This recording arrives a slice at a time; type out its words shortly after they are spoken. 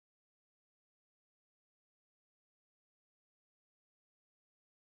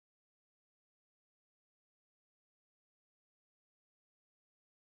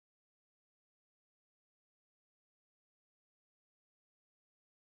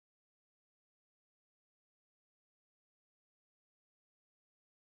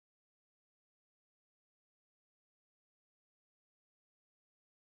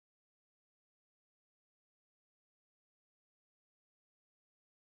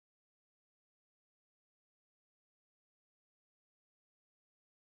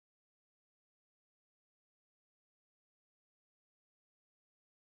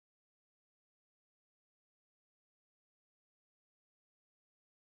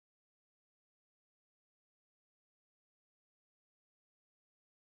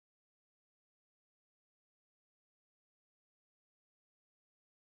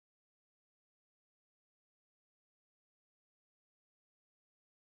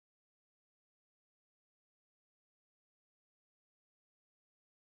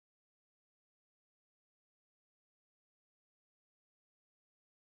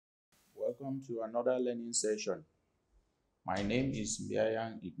welcome to another learning session. My name is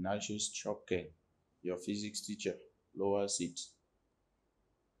Mbiayan Ignatius Chopke, your physics teacher, Lowersixth.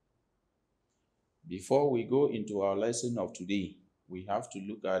 Before we go into our lesson of today, we have to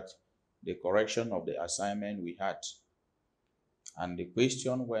look at the correction of the assignment we had. And the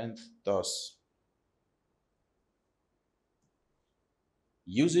question went thus.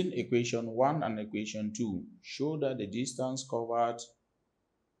 Using equation 1 and equation 2, show that the distance covered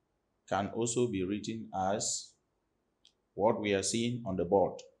can also be written as what we are seeing on the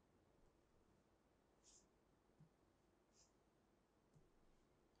board.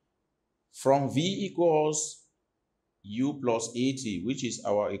 From V equals U plus AT, which is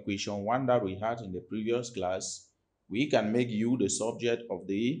our equation 1 that we had in the previous class, we can make U the subject of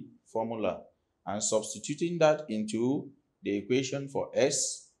the formula. And substituting that into the equation for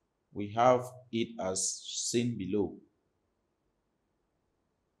S, we have it as seen below.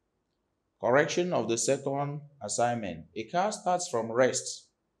 Correction of the second assignment. A car starts from rest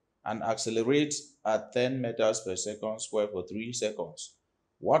and accelerates at 10 meters per second square for 3 seconds.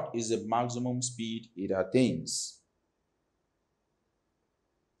 What is the maximum speed it attains?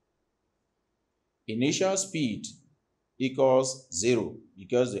 Initial speed equals 0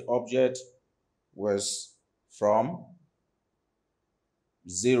 because the object was from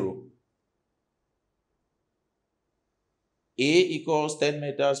 0. A equals 10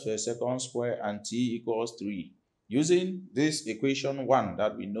 meters per second square and T equals 3. Using this equation 1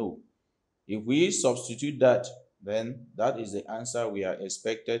 that we know, if we substitute that, then that is the answer we are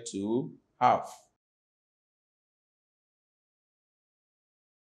expected to have.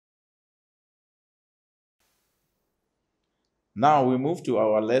 Now we move to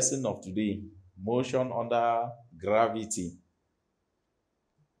our lesson of today, motion under gravity.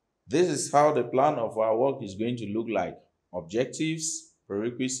 This is how the plan of our work is going to look like. Objectives,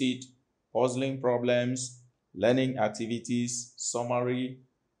 prerequisite, puzzling problems, learning activities, summary,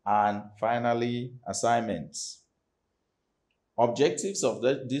 and finally, assignments. Objectives of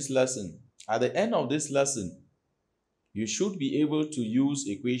this lesson. At the end of this lesson, you should be able to use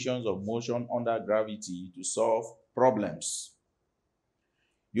equations of motion under gravity to solve problems.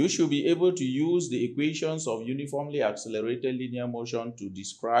 You should be able to use the equations of uniformly accelerated linear motion to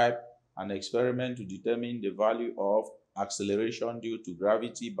describe an experiment to determine the value of acceleration due to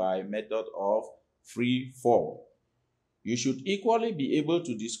gravity by method of free fall. You should equally be able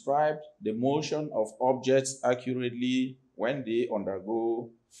to describe the motion of objects accurately when they undergo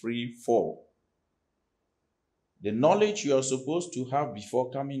free fall. The knowledge you are supposed to have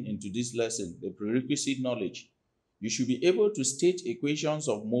before coming into this lesson, the prerequisite knowledge, you should be able to state equations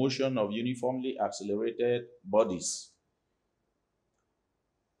of motion of uniformly accelerated bodies.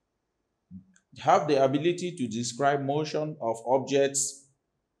 Have the ability to describe motion of objects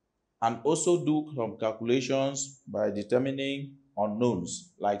and also do some calculations by determining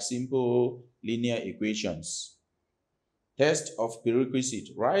unknowns like simple linear equations. Test of prerequisite.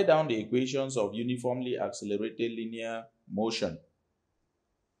 Write down the equations of uniformly accelerated linear motion.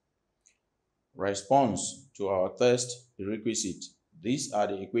 Response to our test prerequisite. These are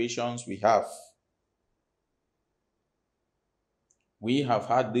the equations we have. We have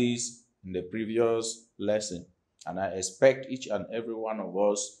had these in the previous lesson, and I expect each and every one of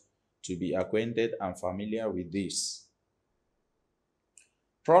us to be acquainted and familiar with this.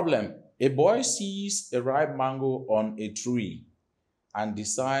 Problem. A boy sees a ripe mango on a tree and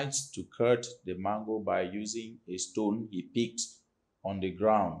decides to cut the mango by using a stone he picked on the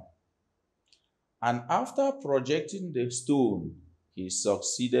ground. And after projecting the stone, he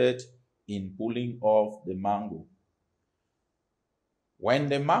succeeded in pulling off the mango. When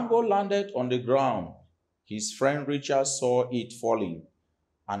the mango landed on the ground, his friend Richard saw it falling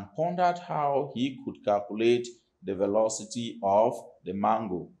and pondered how he could calculate the velocity of the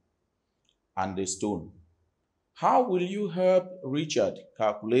mango and the stone. How will you help Richard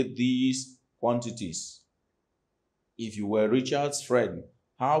calculate these quantities? If you were Richard's friend,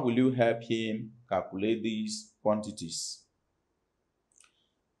 how will you help him calculate these quantities?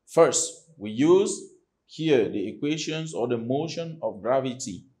 First, we use here the equations or the motion of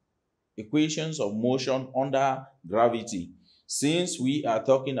gravity, equations of motion under gravity, since we are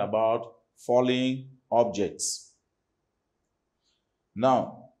talking about falling objects.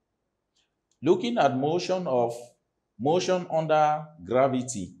 Now, looking at motion under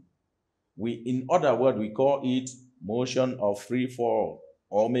gravity, in other words, we call it motion of free fall,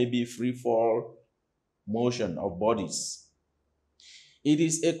 or maybe free fall motion of bodies. It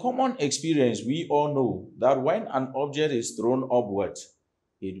is a common experience, we all know, that when an object is thrown upward,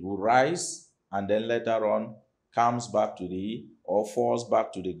 it will rise and then later on comes back to or falls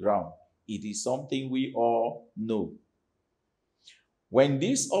back to the ground. it is something we all know. When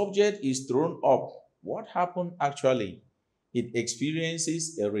this object is thrown up, what happened actually? It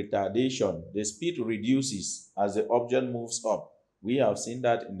experiences a retardation. The speed reduces as the object moves up. We have seen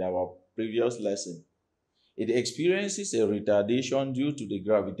that in our previous lesson. It experiences a retardation due to the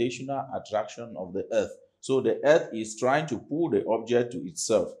gravitational attraction of the Earth. So the Earth is trying to pull the object to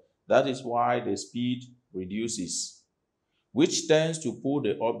itself. That is why the speed reduces, which tends to pull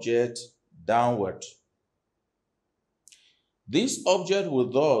the object downward. This object will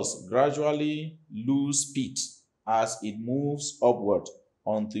thus gradually lose speed as it moves upward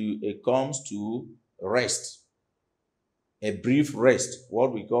until it comes to rest, a brief rest,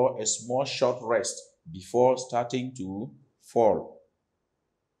 what we call a small short rest before starting to fall.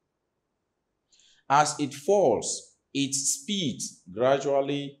 As it falls, its speed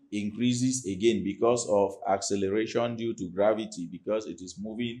gradually increases again because of acceleration due to gravity, because it is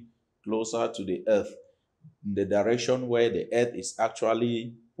moving closer to the Earth in the direction where the Earth is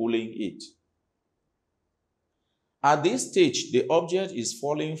actually pulling it. At this stage, the object is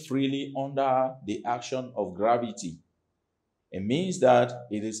falling freely under the action of gravity. It means that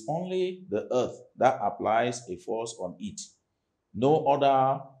it is only the Earth that applies a force on it. No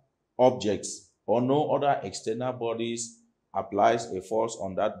other objects or no other external bodies applies a force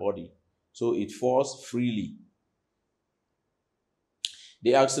on that body. So it falls freely.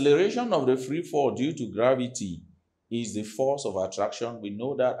 The acceleration of the free fall due to gravity is the force of attraction. We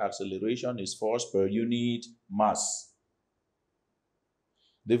know that acceleration is force per unit mass.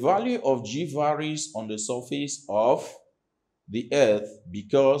 The value of g varies on the surface of the Earth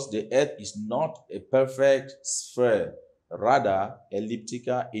because the Earth is not a perfect sphere, rather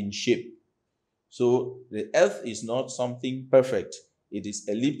elliptical in shape. So the Earth is not something perfect. It is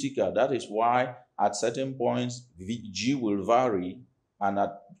elliptical. That is why at certain points, g will vary and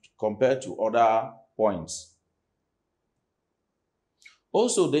compared to other points.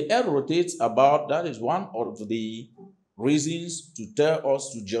 Also, the Earth rotates about. That is one of the reasons to tell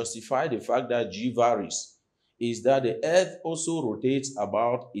us to justify the fact that g varies, is that the Earth also rotates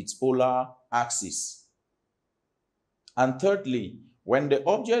about its polar axis. And thirdly, when the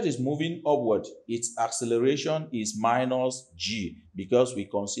object is moving upward, its acceleration is minus g because we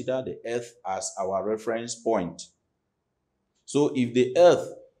consider the Earth as our reference point. So if the Earth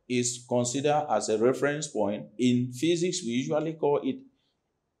is considered as a reference point, in physics we usually call it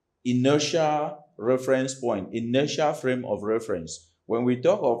inertial reference point, inertial frame of reference. When we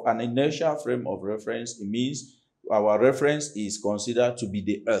talk of an inertial frame of reference, it means our reference is considered to be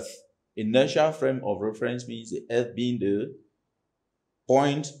the Earth. Inertial frame of reference means the Earth being the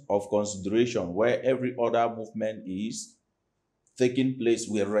point of consideration where every other movement is taking place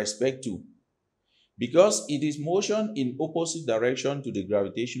with respect to. Because it is motion in opposite direction to the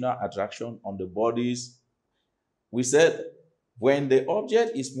gravitational attraction on the bodies, we said when the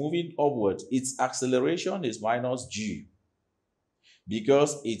object is moving upward, its acceleration is minus g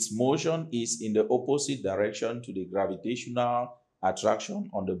because its motion is in the opposite direction to the gravitational attraction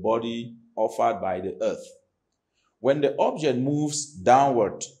on the body offered by the Earth. When the object moves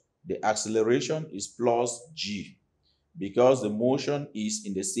downward, the acceleration is plus g because the motion is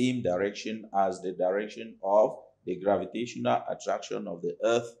in the same direction as the direction of the gravitational attraction of the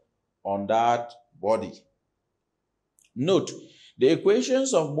Earth on that body. Note, the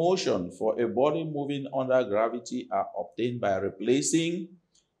equations of motion for a body moving under gravity are obtained by replacing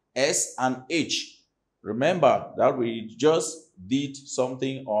S and H. Remember that we just did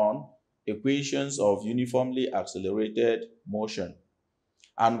something on equations of uniformly accelerated motion.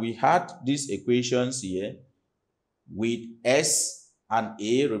 And we had these equations here with S and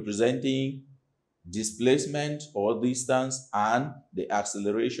A representing displacement or distance and the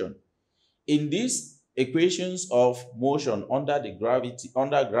acceleration. In these equations of motion under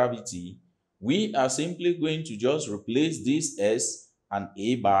gravity, we are simply going to just replace this S and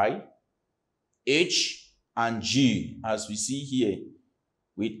A by H and G, as we see here,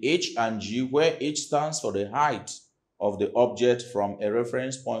 with H and G, where H stands for the height of the object from a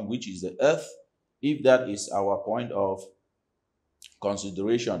reference point, which is the Earth, if that is our point of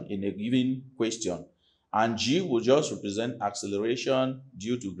consideration in a given question. And G will just represent acceleration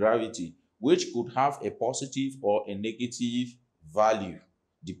due to gravity, which could have a positive or a negative value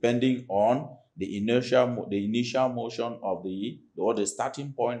depending on the initial motion of the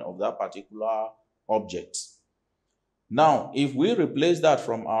starting point of that particular object. Now, if we replace that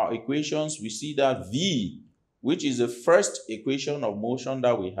from our equations, we see that V, which is the first equation of motion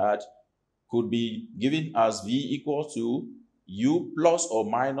that we had, could be given as V equals to U plus or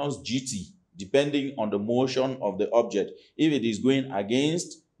minus GT, depending on the motion of the object. If it is going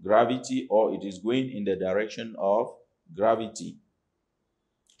against gravity, or it is going in the direction of gravity.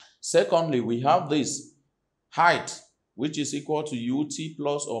 Secondly, we have this height, which is equal to ut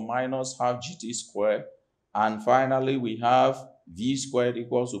plus or minus half gt squared. And finally, we have v squared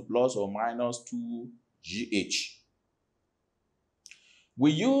equals to plus or minus 2gh.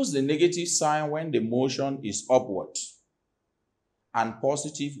 We use the negative sign when the motion is upward and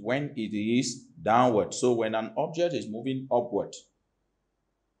positive when it is downward. So when an object is moving upward,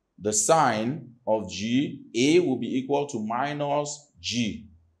 the sign of g, A will be equal to minus g,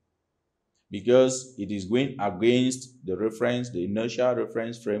 because it is going against the reference, the inertial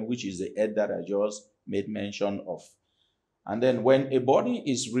reference frame, which is the earth that I just made mention of. And then when a body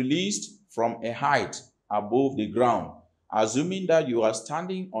is released from a height above the ground, assuming that you are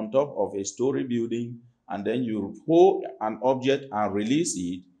standing on top of a story building and then you hold an object and release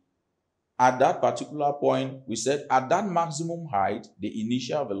it, at that particular point, we said at that maximum height, the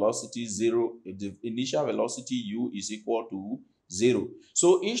initial velocity u is equal to 0.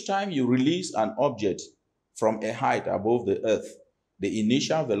 So each time you release an object from a height above the earth, the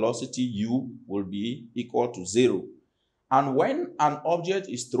initial velocity u will be equal to 0. And when an object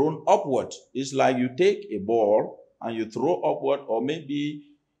is thrown upward, it's like you take a ball and you throw upward, or maybe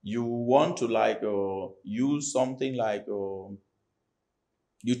you want to use something like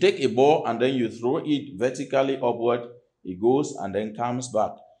you take a ball and then you throw it vertically upward, it goes and then comes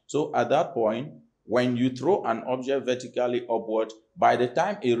back. So at that point, when you throw an object vertically upward, by the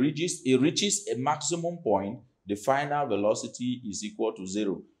time it reaches a maximum point, the final velocity is equal to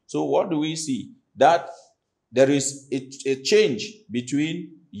 0. So what do we see? That there is a change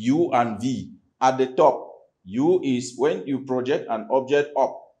between u and v. At the top, u is when you project an object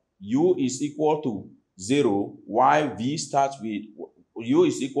up, u is equal to 0, while v starts with u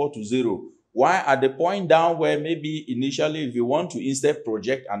is equal to 0. While at the point down where maybe initially if you want to instead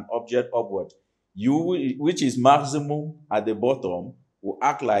project an object upward, u, which is maximum at the bottom, will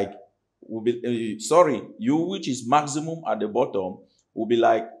act like, u, which is maximum at the bottom, will be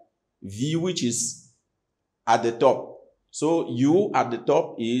like v, which is at the top. So u at the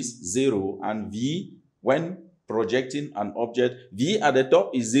top is 0, and v, when projecting an object, v at the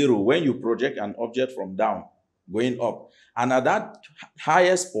top is 0 when you project an object from down going up. And at that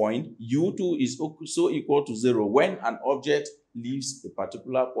highest point, u2 is also equal to 0 when an object leaves a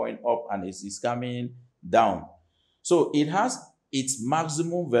particular point up and it is coming down. So it has its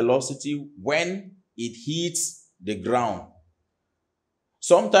maximum velocity when it hits the ground.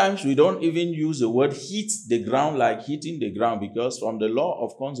 Sometimes we don't even use the word hit the ground like hitting the ground, because from the law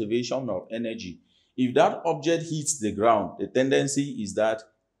of conservation of energy, if that object hits the ground, the tendency is that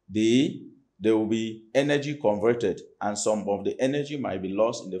there will be energy converted, and some of the energy might be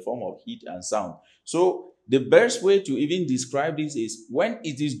lost in the form of heat and sound. So the best way to even describe this is when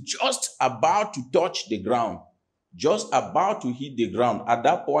it is just about to touch the ground, just about to hit the ground. At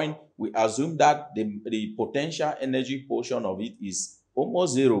that point, we assume that the potential energy portion of it is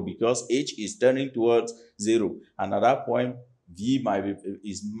almost 0, because h is turning towards 0. And at that point, v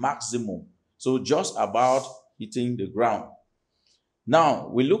is maximum. So just about hitting the ground. Now,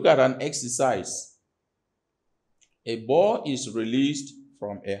 we look at an exercise. A ball is released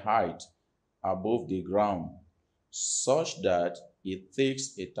from a height above the ground such that it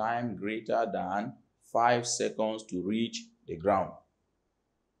takes a time greater than 5 seconds to reach the ground.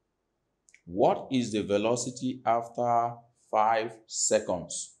 What is the velocity after 5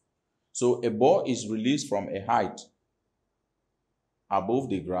 seconds? So a ball is released from a height above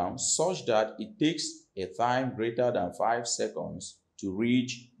the ground such that it takes a time greater than 5 seconds to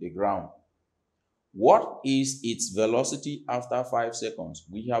reach the ground. What is its velocity after 5 seconds?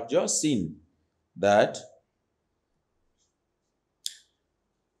 We have just seen that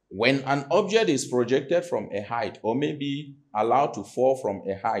when an object is projected from a height, or maybe allowed to fall from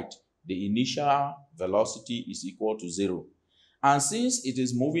a height, the initial velocity is equal to 0. And since it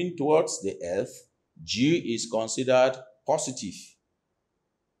is moving towards the earth, g is considered positive.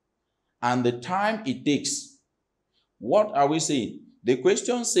 And the time it takes, what are we saying? The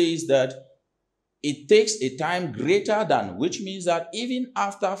question says that it takes a time greater than, which means that even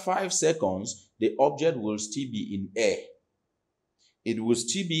after 5 seconds, the object will still be in air. It will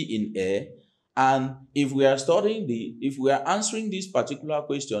still be in air. And if we are if we are answering this particular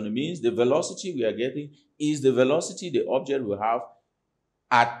question, it means the velocity we are getting is the velocity the object will have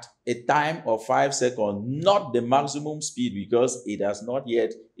at a time of 5 seconds, not the maximum speed, because it has not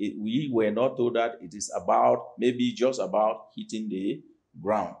yet, we were not told that it is about, maybe just about hitting the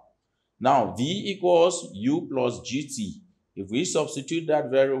ground. Now, v equals u plus gt. If we substitute that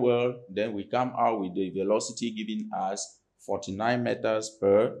very well, then we come out with the velocity given as 49 meters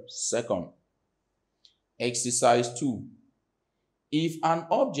per second. Exercise 2. If an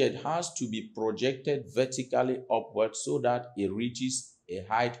object has to be projected vertically upward so that it reaches a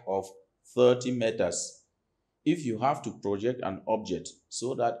height of 30 meters, if you have to project an object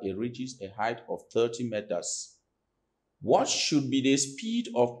so that it reaches a height of 30 meters, what should be the speed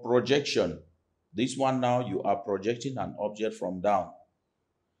of projection? This one now, you are projecting an object from down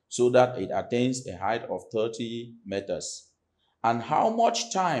so that it attains a height of 30 meters. And how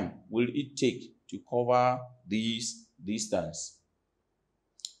much time will it take to cover this distance?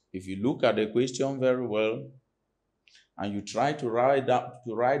 If you look at the question very well and you try to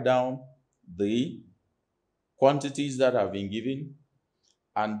write down the quantities that have been given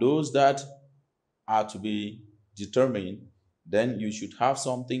and those that are to be determined, then you should have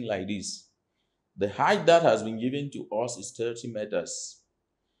something like this. The height that has been given to us is 30 meters.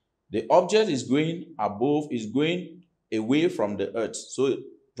 The object is going away from the earth, so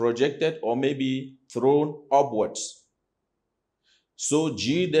projected or maybe thrown upwards. So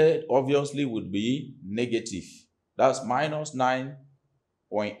G there obviously would be negative. That's minus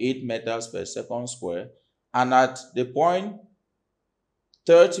 9.8 meters per second square. And at the point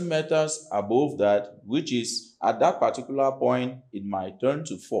 30 meters above that, which is at that particular point, it might turn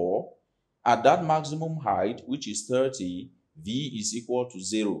to 4. At that maximum height, which is 30, V is equal to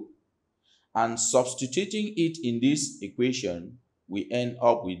 0. And substituting it in this equation, we end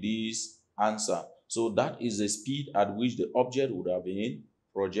up with this answer. So that is the speed at which the object would have been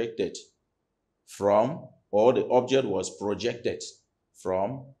projected from, or the object was projected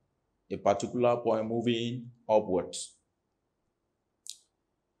from a particular point moving upwards.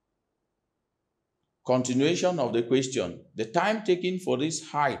 Continuation of the question. The time taken for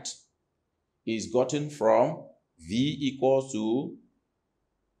this height is gotten from V equals to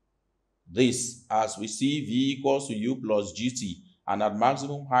this. As we see, V equals to U plus GT. And at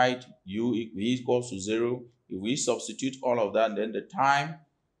maximum height, V equals to 0. If we substitute all of that, then the time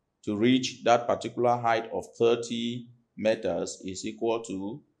to reach that particular height of 30 meters is equal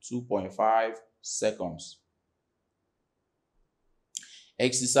to 2.5 seconds.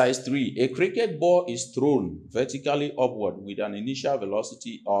 Exercise 3. A cricket ball is thrown vertically upward with an initial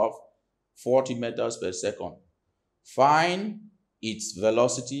velocity of 40 meters per second. Find its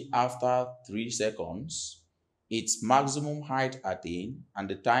velocity after 3 seconds, its maximum height attained, and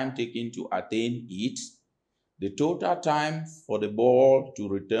the time taken to attain it, the total time for the ball to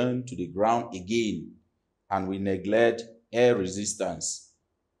return to the ground again, and we neglect air resistance.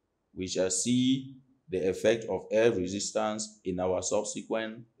 We shall see the effect of air resistance in our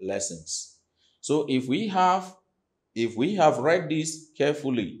subsequent lessons. So if we have read this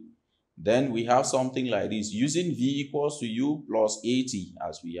carefully, then we have something like this. Using V equals to U plus 80,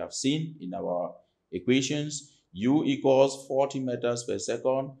 as we have seen in our equations, U equals 40 meters per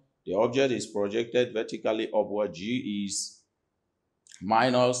second. The object is projected vertically upward. G is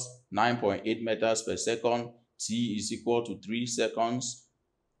minus 9.8 meters per second. T is equal to 3 seconds.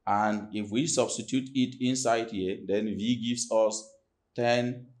 And if we substitute it inside here, then V gives us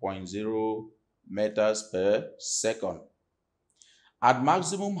 10.0 meters per second. At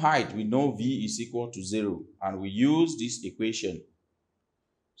maximum height, we know V is equal to 0, and we use this equation.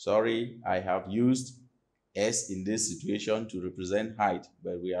 Sorry, I have used S in this situation to represent height,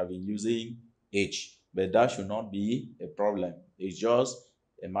 but we have been using H. But that should not be a problem. It's just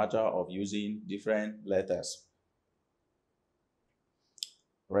a matter of using different letters.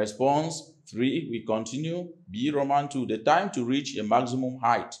 Response 3, we continue. B Roman 2, the time to reach a maximum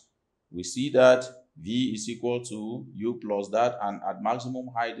height. We see that V is equal to U plus that, and at maximum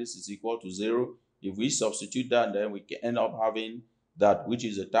height, this is equal to 0. If we substitute that, then we can end up having that, which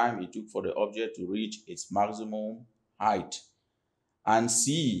is the time it took for the object to reach its maximum height. And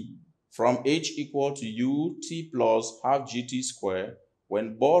C, from H equal to U T plus half GT squared,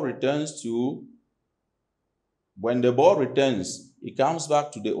 when the ball returns, it comes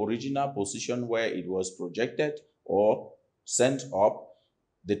back to the original position where it was projected or sent up.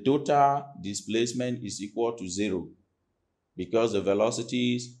 The total displacement is equal to 0 because the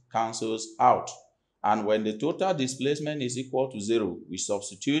velocities cancels out. And when the total displacement is equal to 0, we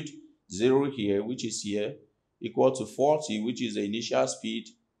substitute 0 here, which is here, equal to 40, which is the initial speed,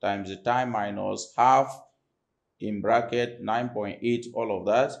 times the time minus half, in bracket 9.8, all of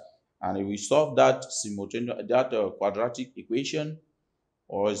that. And if we solve that quadratic equation,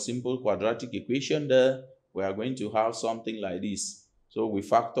 or a simple quadratic equation there, we are going to have something like this. So we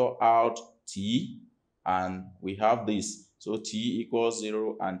factor out T, and we have this. So T equals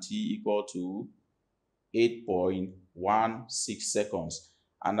 0 and T equal to 8.16 seconds.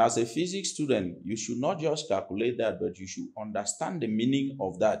 And as a physics student, you should not just calculate that, but you should understand the meaning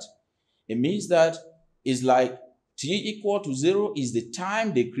of that. It means that it's like t equal to 0 is the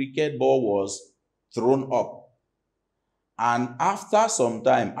time the cricket ball was thrown up. And after some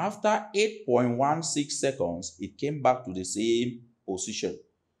time, after 8.16 seconds, it came back to the same position.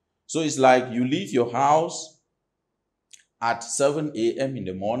 So it's like you leave your house at 7 a.m. in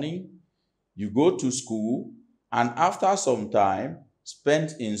the morning, you go to school, and after some time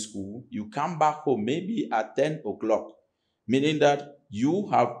spent in school, you come back home maybe at 10 o'clock, meaning that you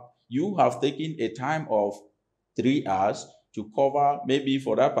have taken a time of 3 hours to cover maybe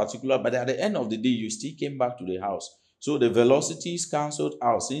for that particular, but at the end of the day, you still came back to the house. So the velocity is cancelled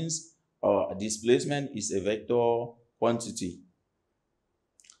out since displacement is a vector quantity.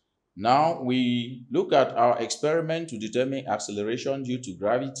 Now we look at our experiment to determine acceleration due to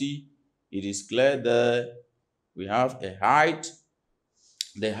gravity. It is clear that we have a height.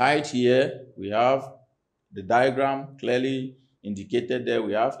 The height here, we have the diagram clearly indicated there.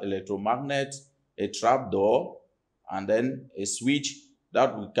 We have electromagnet, a trapdoor, and then a switch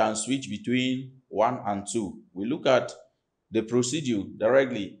that we can switch between 1 and 2. We look at the procedure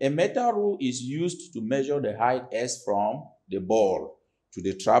directly. A metal rule is used to measure the height S from the ball to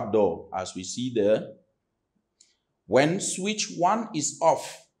the trapdoor, as we see there. When switch 1 is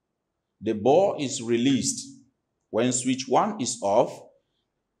off, the ball is released. When switch 1 is off,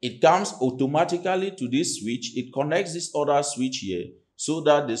 it comes automatically to this switch. It connects this other switch here so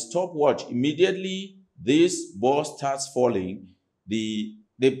that the stopwatch, immediately this ball starts falling, the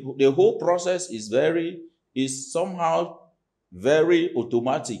whole process is somehow very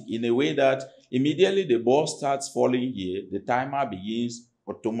automatic in a way that immediately the ball starts falling here, the timer begins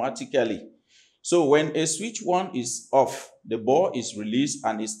automatically. So when a switch 1 is off, the ball is released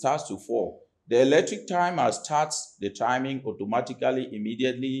and it starts to fall. The electric timer starts the timing automatically.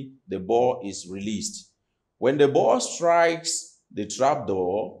 Immediately the ball is released. When the ball strikes the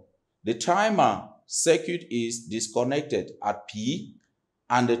trapdoor, the timer circuit is disconnected at P,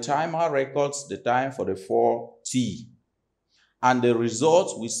 and the timer records the time for the 4T. And the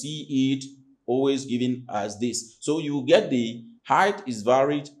results, we see it always given as this. So you get the height is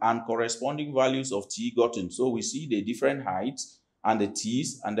varied and corresponding values of T gotten. So we see the different heights and the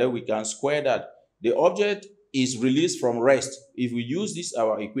T's, and then we can square that. The object is released from rest. If we use this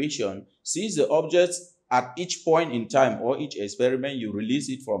our equation, since the object at each point in time or each experiment, you release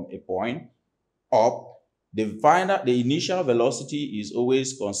it from a point up, the initial velocity is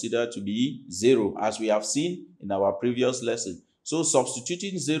always considered to be 0, as we have seen in our previous lesson. So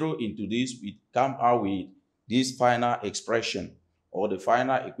substituting 0 into this, we come out with this final expression or the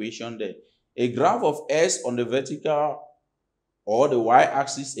final equation there. A graph of S on the vertical or the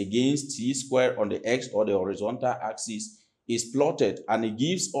y-axis against t squared on the x or the horizontal axis is plotted, and it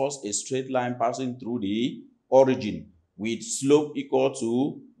gives us a straight line passing through the origin with slope equal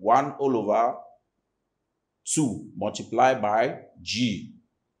to 1 all over 2 multiplied by g,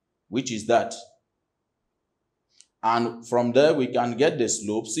 which is that. And from there we can get the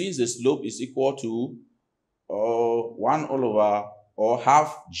slope. Since the slope is equal to 1 all over or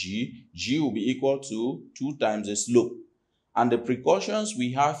half g, g will be equal to 2 times the slope. And the precautions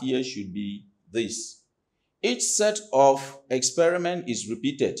we have here should be this. Each set of experiment is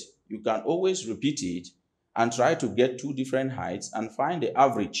repeated. You can always repeat it and try to get 2 different heights and find the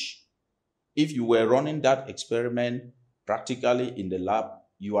average. If you were running that experiment practically in the lab,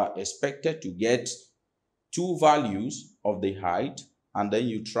 you are expected to get 2 values of the height, and then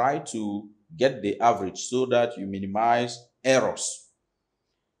you try to get the average so that you minimize errors.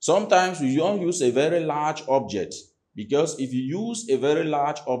 Sometimes we don't use a very large object, because if you use a very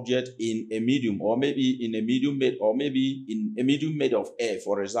large object in a medium, or maybe in a medium made, or maybe in a medium made of air,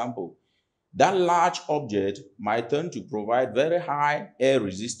 for example, that large object might tend to provide very high air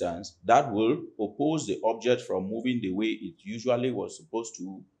resistance that will oppose the object from moving the way it usually was supposed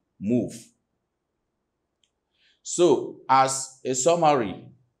to move. So, as a summary,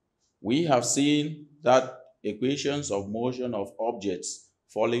 we have seen that equations of motion of objects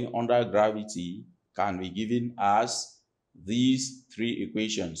falling under gravity can be given as these 3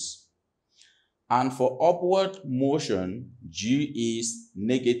 equations. And for upward motion, g is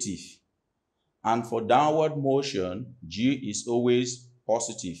negative. And for downward motion, g is always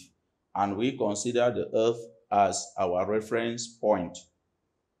positive. And we consider the Earth as our reference point.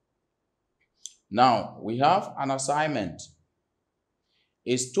 Now, we have an assignment.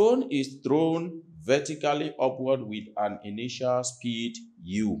 A stone is thrown vertically upward with an initial speed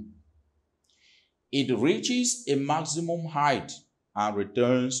u. It reaches a maximum height and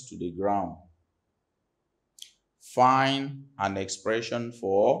returns to the ground. Find an expression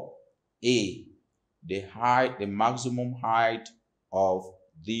for A, the maximum height of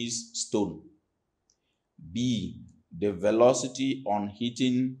this stone. B, the velocity on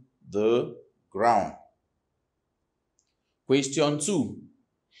hitting the ground. Question 2.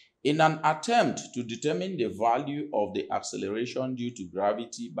 In an attempt to determine the value of the acceleration due to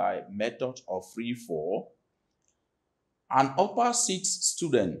gravity by method of free fall, an upper sixth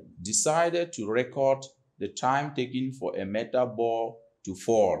student decided to record the time taken for a metal ball to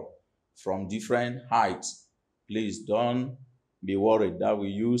fall from different heights. Please don't be worried that we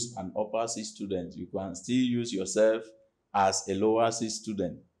use an upper sixth student. You can still use yourself as a lower sixth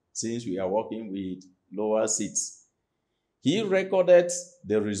student since we are working with lower sixth. He recorded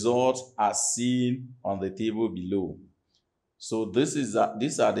the result as seen on the table below. So these are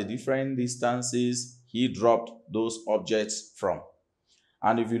the different distances he dropped those objects from.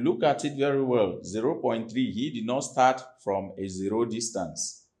 And if you look at it very well, 0.3, he did not start from a zero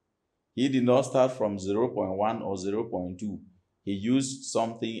distance. He did not start from 0.1 or 0.2. He used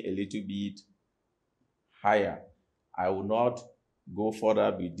something a little bit higher. I will not go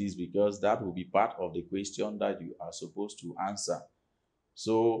further with this because that will be part of the question that you are supposed to answer.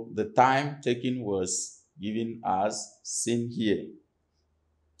 So the time taken was given as seen here.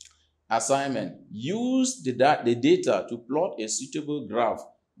 Assignment: use the data to plot a suitable graph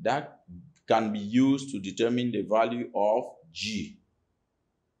that can be used to determine the value of G.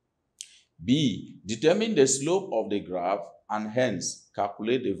 B, determine the slope of the graph and hence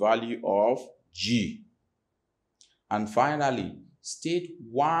calculate the value of G. And finally, state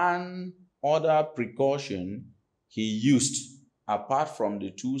one other precaution he used apart from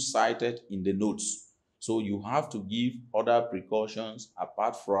the two cited in the notes. So you have to give other precautions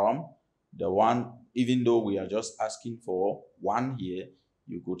apart from the one, even though we are just asking for one here,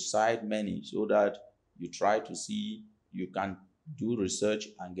 you could cite many so that you try to see, you can do research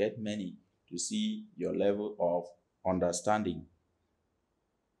and get many to see your level of understanding.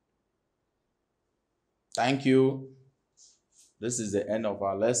 Thank you. This is the end of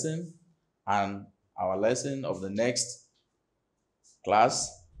our lesson, and our lesson of the next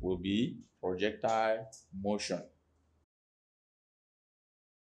class will be projectile motion.